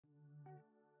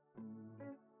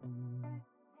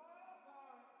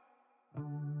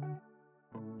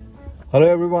Hello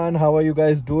everyone, how are you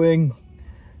guys doing?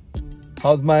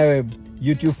 How's my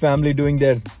YouTube family doing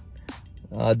there?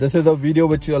 This is a video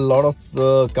which a lot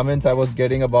of comments I was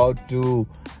getting about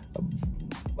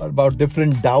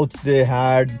different doubts they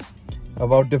had,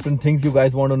 about different things you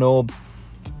guys want to know.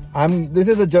 This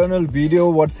is a general video,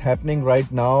 what's happening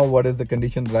right now, what is the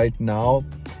condition right now.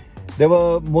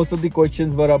 Most of the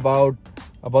questions were about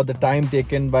the time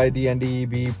taken by the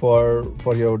NDEB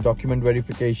for your document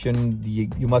verification.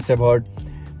 You must have heard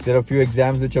there are a few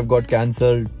exams which have got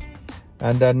cancelled,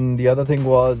 and then the other thing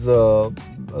was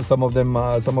some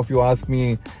of you asked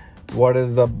me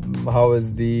how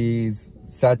is the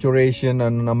saturation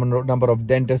and number of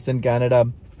dentists in Canada.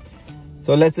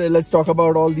 So let's talk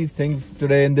about all these things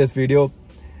today in this video,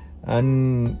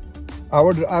 and I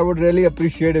would really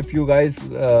appreciate if you guys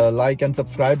like and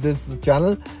subscribe this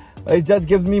channel. It just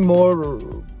gives me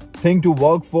more thing to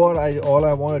work for. All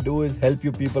I want to do is help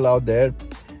you people out there,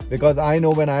 because I know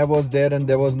when I was there and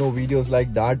there was no videos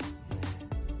like that,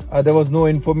 there was no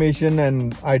information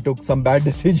and I took some bad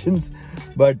decisions.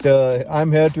 But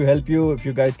I'm here to help you. If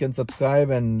you guys can subscribe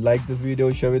and like this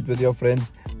video, share it with your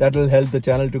friends, that will help the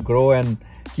channel to grow and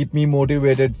keep me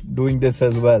motivated doing this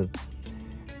as well.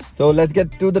 So let's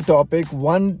get to the topic.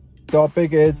 One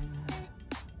topic is,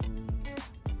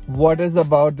 what is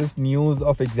about this news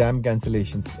of exam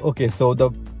cancellations? Okay, so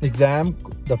the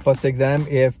first exam,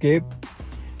 AFK,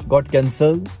 got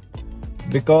cancelled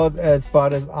because, as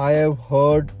far as I have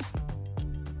heard,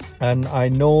 and I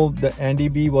know, the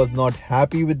NDB was not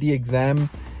happy with the exam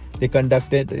they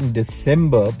conducted in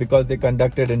December, because they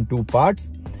conducted in two parts,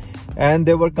 and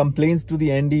there were complaints to the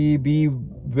NDEB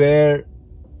where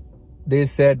they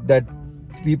said that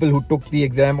people who took the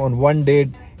exam on one date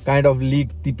kind of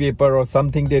leaked the paper or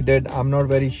something they did. I'm not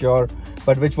very sure,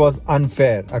 but which was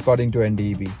unfair according to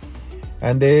NDEB.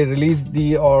 And they released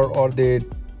they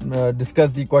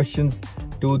discussed the questions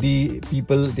to the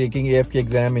people taking AFK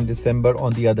exam in December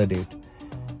on the other date.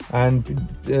 And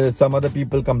some other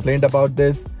people complained about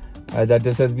this, that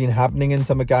this has been happening in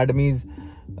some academies.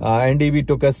 NDEB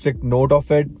took a strict note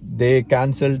of it. They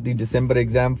cancelled the December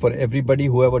exam for everybody.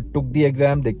 Whoever took the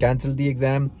exam, they cancelled the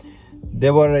exam.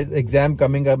 There were an exam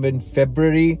coming up in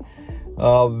February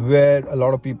where a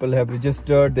lot of people have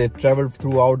registered. They traveled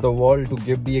throughout the world to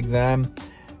give the exam,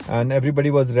 and everybody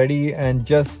was ready. And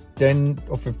just 10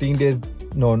 or 15 days,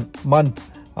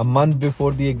 a month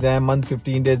before the exam,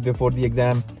 15 days before the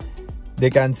exam, they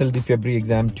cancelled the February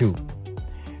exam too.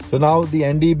 So now the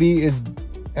NDB is,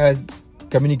 as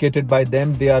communicated by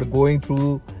them, they are going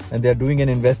through and they are doing an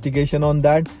investigation on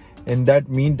that. In that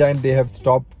meantime, they have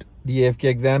stopped the AFK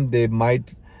exam. They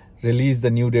might release the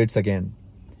new dates again.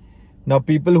 Now,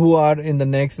 people who are in the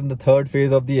next and the third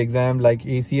phase of the exam, like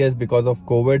ACS, because of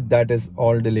COVID, that is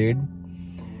all delayed.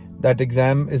 That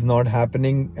exam is not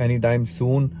happening anytime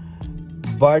soon.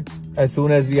 But as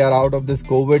soon as we are out of this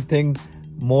COVID thing,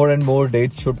 more and more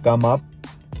dates should come up.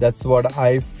 That's what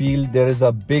I feel. There is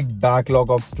a big backlog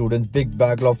of students, big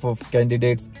backlog of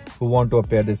candidates who want to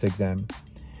appear this exam.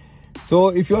 So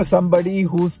if you're somebody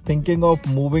who's thinking of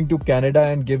moving to Canada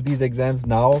and give these exams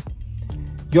now,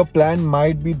 your plan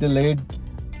might be delayed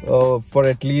for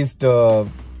at least a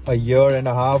year and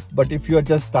a half. But if you're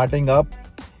just starting up,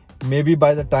 maybe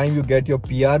by the time you get your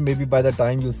PR, maybe by the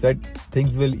time you set,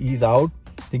 things will ease out,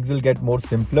 things will get more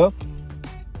simpler,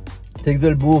 things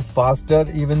will move faster.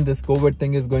 Even this COVID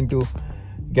thing is going to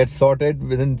get sorted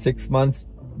within 6 months,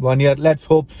 1 year. Let's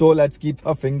hope so. Let's keep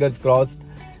our fingers crossed.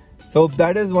 So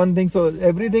that is one thing. So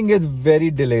everything is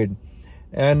very delayed,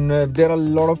 and there are a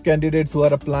lot of candidates who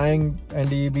are applying.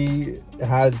 NDEB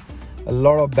has a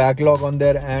lot of backlog on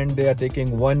their end. They are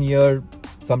taking 1 year,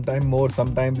 sometime more,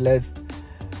 sometime less,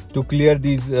 to clear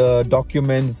these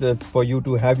documents for you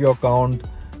to have your account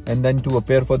and then to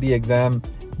appear for the exam.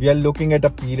 We are looking at a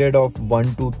period of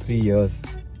 1 to 3 years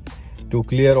to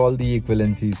clear all the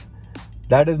equivalencies.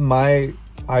 That is my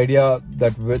idea,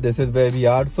 that this is where we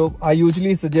are. So I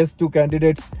usually suggest to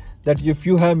candidates that if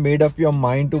you have made up your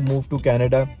mind to move to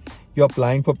Canada, you're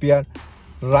applying for PR,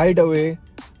 right away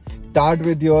start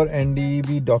with your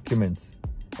NDEB documents.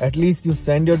 At least you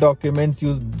send your documents,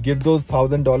 you give those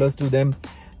 $1,000 to them,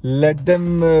 let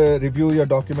them review your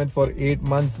documents for 8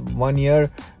 months, 1 year.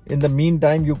 In the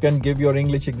meantime, you can give your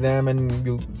English exam and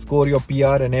you score your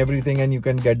PR and everything, and you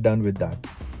can get done with that.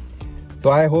 So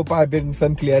I hope I've been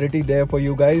some clarity there for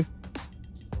you guys.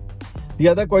 The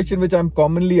other question which I'm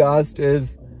commonly asked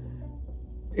is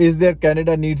there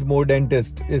Canada needs more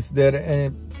dentists? Is there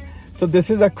any? So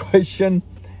this is a question.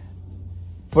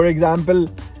 For example,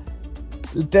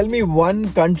 tell me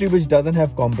one country which doesn't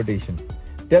have competition.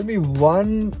 Tell me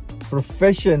one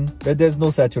profession where there's no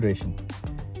saturation.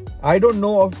 I don't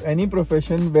know of any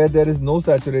profession where there is no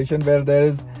saturation, where there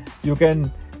is, you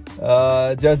can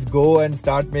just go and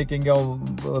start making your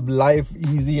life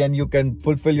easy, and you can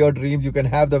fulfill your dreams. You can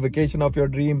have the vacation of your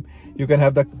dream. You can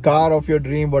have the car of your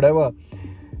dream, whatever.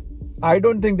 I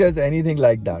don't think there's anything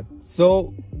like that.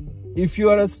 So if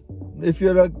you're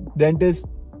a dentist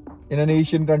in an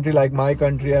Asian country like my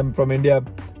country, I'm from India,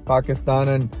 Pakistan,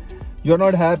 and you're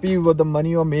not happy with the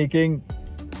money you're making,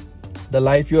 the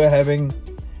life you're having,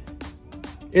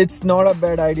 it's not a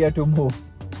bad idea to move.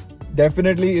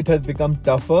 Definitely it has become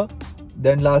tougher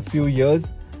than last few years.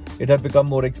 It has become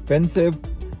more expensive.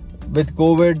 With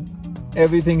COVID,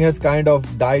 everything has kind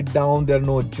of died down. There are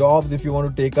no jobs if you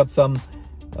want to take up some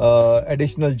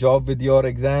additional job with your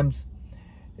exams.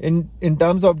 In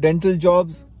terms of dental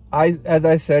jobs, as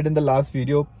I said in the last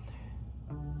video,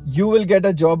 you will get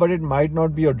a job, but it might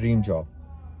not be your dream job.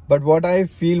 But what I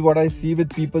feel, what I see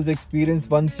with people's experience,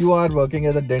 once you are working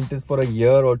as a dentist for a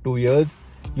year or 2 years,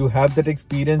 you have that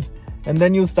experience, and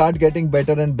then you start getting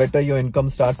better and better. Your income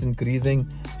starts increasing,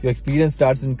 your experience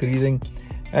starts increasing,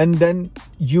 and then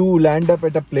you land up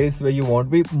at a place where you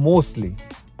want to be mostly.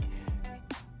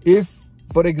 If,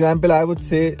 for example, I would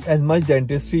say as much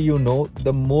dentistry you know,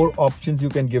 the more options you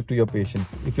can give to your patients.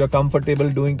 If you're comfortable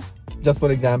doing, just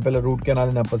for example, a root canal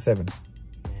in upper 7,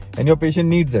 and your patient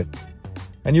needs it,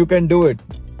 and you can do it,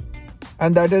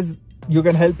 and that is, you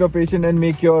can help your patient and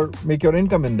make your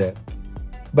income in there.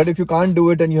 But if you can't do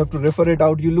it and you have to refer it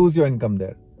out, you lose your income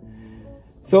there.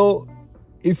 So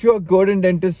if you're good in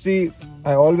dentistry,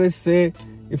 I always say,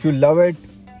 if you love it,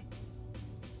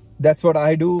 that's what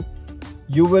I do,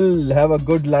 you will have a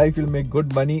good life, you'll make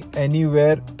good money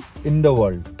anywhere in the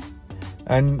world.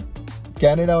 And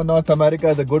Canada or North America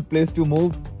is a good place to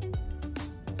move,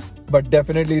 but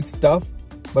definitely it's tough.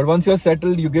 But once you're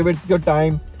settled, you give it your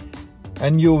time,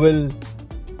 and you will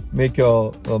make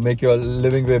your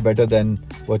living way better than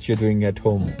what you're doing at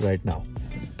home right now.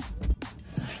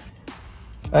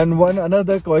 And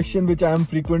another question which I am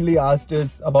frequently asked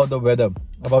is about the weather,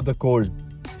 about the cold.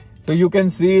 So you can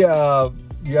see we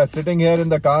are sitting here in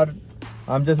the car.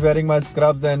 I'm just wearing my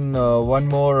scrubs and one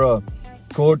more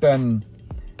coat, and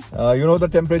you know the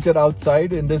temperature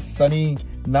outside in this sunny,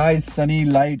 nice sunny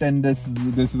light, and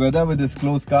this weather with this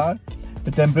closed car,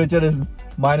 the temperature is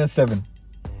 -7.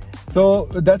 So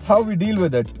that's how we deal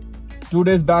with it. 2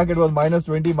 days back it was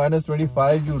 -20,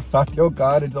 -25. You start your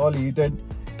car, it's all heated.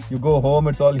 You go home,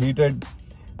 it's all heated.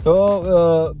 So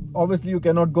obviously you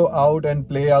cannot go out and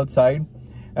play outside.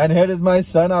 And here is my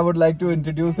son. I would like to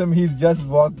introduce him. He's just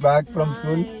walked back from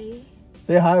school.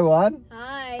 Say hi, Juan.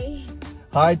 Hi.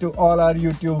 Hi to all our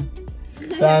YouTube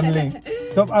family.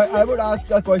 So I would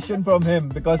ask a question from him,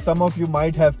 because some of you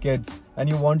might have kids and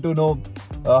you want to know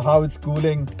how it's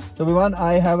schooling. So Vivan,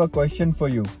 I have a question for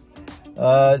you.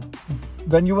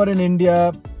 When you were in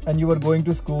India and you were going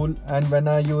to school, and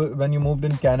when you moved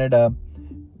in Canada,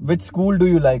 which school do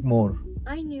you like more?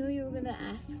 I knew you were gonna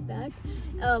ask that.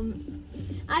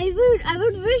 I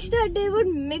would wish that they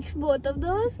would mix both of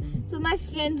those, so my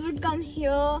friends would come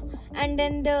here, and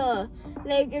then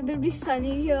it would be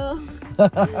sunny here.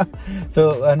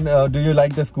 So, and do you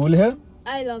like the school here?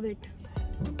 I love it.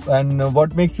 And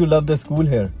what makes you love the school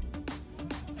here?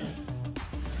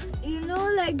 You know,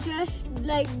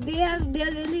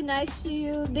 they're really nice to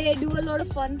you. They do a lot of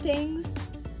fun things.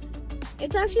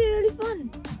 It's actually really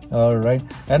fun. All right.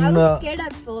 And I was scared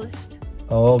at first.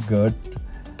 Oh, good.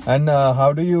 And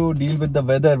how do you deal with the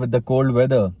weather, with the cold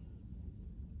weather,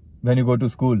 when you go to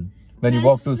school, when you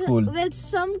walk to school? Well,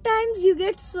 sometimes you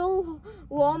get so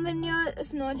warm in your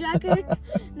snow jacket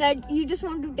that you just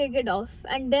want to take it off,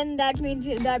 and then that means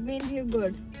you're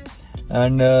good.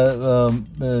 And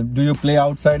do you play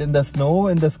outside in the snow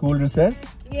in the school recess?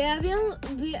 Yeah,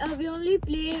 we only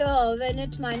play when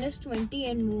it's -20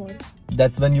 and more.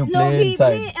 That's when you play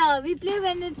inside. We play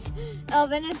when it's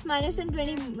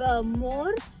 -20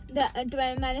 more.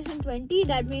 -20,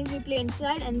 that means we play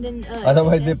inside, and then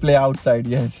otherwise they play outside.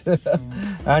 Yes.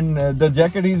 And the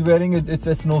jacket he's wearing, it's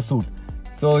a snowsuit.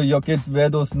 So your kids wear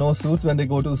those snowsuits when they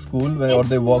go to school, or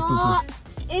they walk to school.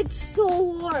 It's so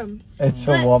warm. It's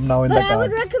so warm now in the car. But I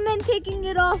would recommend taking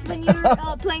it off when you're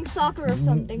playing soccer or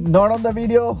something. Not on the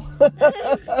video.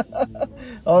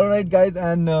 All right, guys,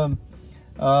 and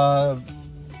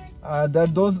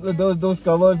those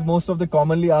covers most of the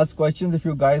commonly asked questions. If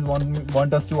you guys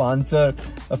want us to answer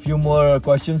a few more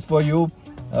questions for you,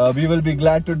 we will be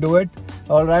glad to do it.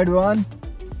 All right, Juan,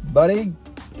 buddy.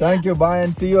 Thank you. Bye,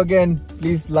 and see you again.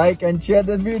 Please like and share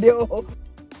this video.